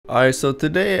Alright, so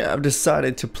today I've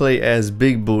decided to play as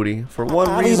Big Booty. For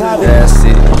one reason, that's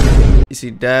it. You see,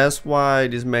 that's why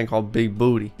this man called Big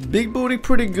Booty. Big Booty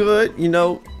pretty good, you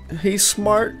know. He's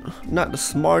smart, not the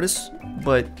smartest,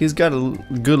 but he's got a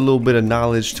good little bit of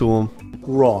knowledge to him.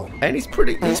 Wrong. And he's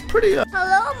pretty hello,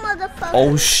 motherfucker.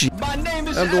 Oh shit. I'm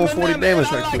doing 40 damage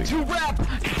right quick.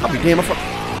 I'll be damn my fuck.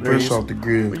 Fresh off the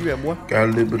grill. Where you at, boy? Got a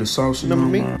little bit of sauce. Remember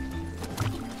me?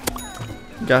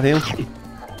 Got him.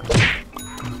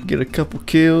 Get a couple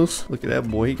kills. Look at that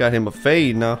boy. He got him a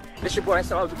fade now. This your boy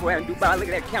Soldier Boy and Dubai. Look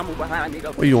at that camera behind me.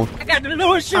 What you doing? I got the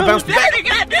little shoes. Daddy,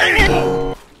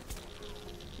 goddamn.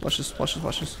 Watch this. Watch this.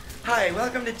 Watch this. Hi,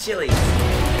 welcome to Chile. Wait,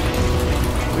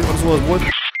 what was what?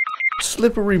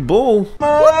 Slippery bull. What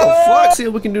the fuck? See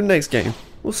what we can do next game.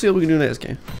 We'll see what we can do next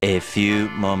game. A few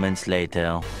moments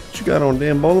later. What you got on,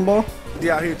 damn bowling ball? They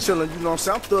out here chilling, you know what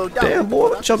I'm saying? I'm thugged out. Damn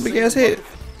boy, chop big ass head.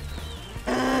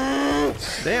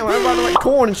 Damn, I ride like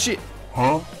corn and shit.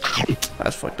 Huh?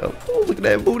 That's fucked up. Ooh, look at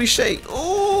that booty shake.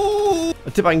 Ooh.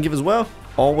 A tip I can give as well: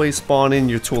 always spawn in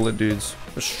your toilet dudes.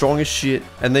 They're strong as shit,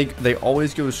 and they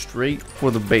always go straight for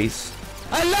the base.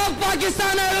 I love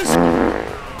Pakistanis.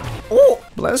 Oh,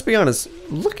 but let's be honest.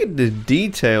 Look at the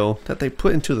detail that they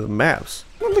put into the maps.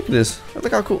 Look at this.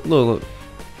 Look how cool. Look.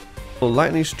 Little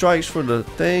lightning strikes for the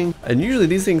thing, and usually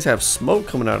these things have smoke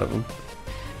coming out of them.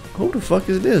 Who the fuck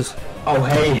is this? Oh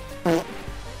hey.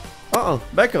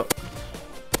 Back up.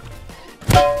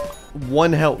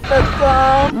 One health.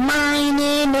 What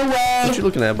you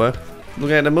looking at, bud?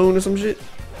 Looking at the moon or some shit?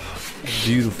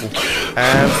 Beautiful.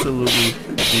 Absolutely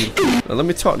beautiful. Now let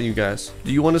me talk to you guys.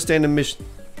 Do you understand the mission?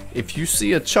 If you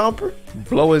see a chomper,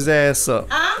 blow his ass up.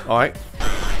 Alright?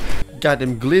 Got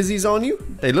them glizzies on you?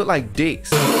 They look like dicks.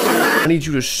 I need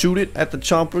you to shoot it at the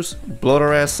chompers, blow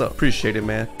their ass up. Appreciate it,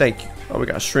 man. Thank you. Oh, we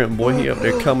got Shrimp Boy. He up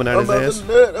there coming out his ass.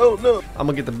 Oh no. I'm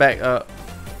gonna get the back up.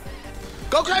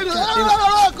 Go crazy.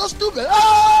 Go stupid.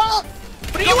 What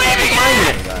are you waving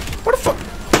at? What the fuck?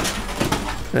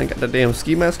 I ain't got that damn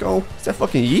ski mask on. Is that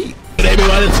fucking yeet?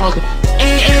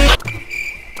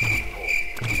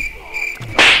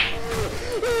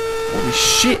 Holy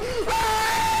shit.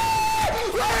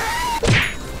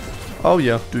 Oh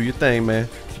yeah, do your thing, man.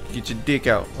 Get your dick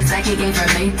out. It's like a game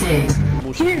for Remade.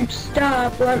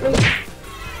 Stop, let me.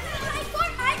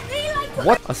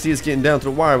 What? I see us getting down to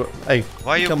the wire, but hey.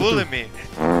 Why you bullying me?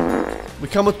 We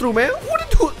coming through, man. What are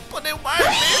you doing? Put that wire,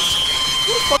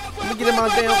 bitch. Let me get in my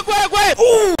damn.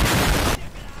 Ooh.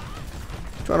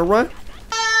 Trying to run?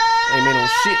 Ain't made no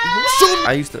shit.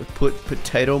 I used to put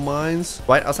potato mines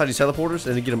right outside these teleporters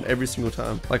and then get them every single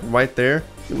time. Like right there,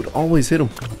 it would always hit them.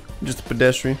 Just a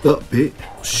pedestrian. Up, bitch.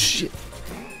 Oh, shit.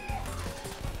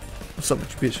 What's up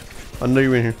with you, bitch? I know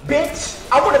you're in here. Bitch,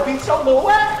 I want to beat your little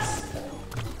ass.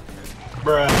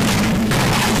 Bruh.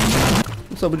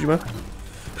 What's up with you, man?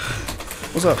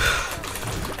 What's up?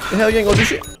 The hell you ain't gonna do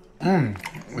shit?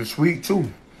 It's sweet too.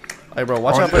 Hey, bro,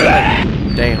 watch out for that.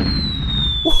 Damn.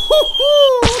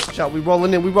 Woohoo! Shot, we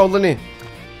rolling in, we rolling in.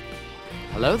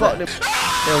 Hello Fuck there. them.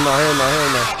 Hell no, hell no, hell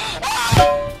no.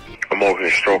 I'm over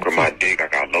here stroking my dick. I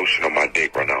got lotion on my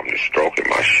dick right now. I'm just stroking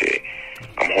my shit.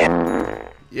 I'm hard.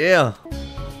 Yeah.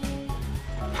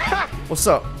 What's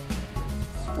up?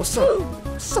 What's up?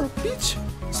 What's up, bitch?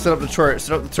 Set up the turret,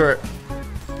 set up the turret.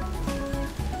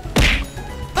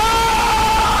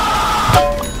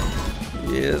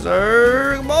 Yes,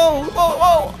 sir. Come on, come on, come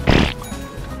on.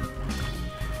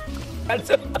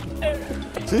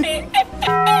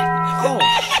 Oh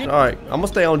shit. Alright, I'm gonna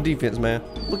stay on defense, man.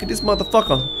 Look at this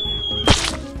motherfucker.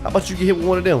 How about you get hit with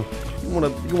one of them?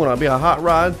 You wanna be a hot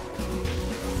rod?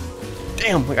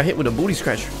 Damn, I got hit with a booty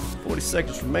scratcher. 40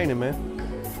 seconds remaining, man.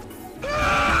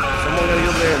 Someone gotta get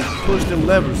over there and push them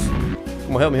levers.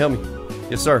 Come on, help me, help me.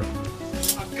 Yes, sir. I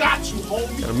got you,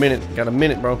 homie. Got a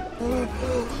minute, bro.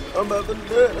 I'm about to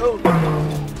do it. Oh no.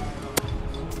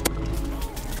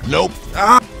 Nope.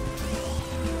 Fuck.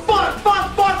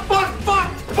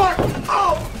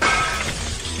 Oh.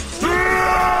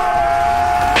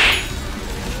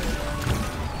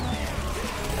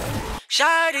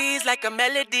 Shawty's like a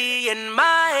melody in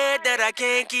my head that I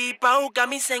can't keep out. Got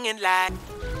me singing like.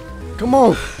 Come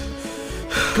on.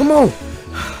 Come on.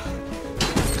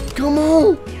 Come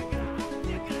on.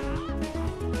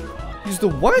 Use the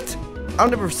what? I've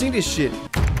never seen this shit.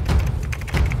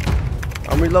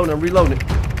 I'm reloading,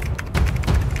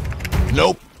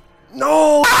 Nope.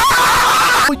 No!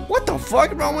 What the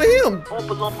fuck is wrong with him?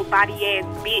 Oompa body ass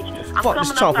bitch. Fuck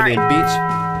this chopper then,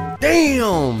 bitch.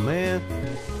 Damn, man.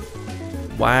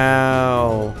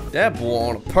 Wow. That boy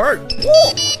on a perk.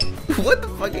 Whoa. What the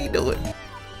fuck he doing?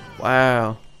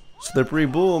 Wow. Slippery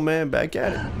bull, man. Back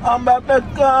at it. I'm about to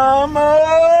come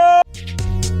up.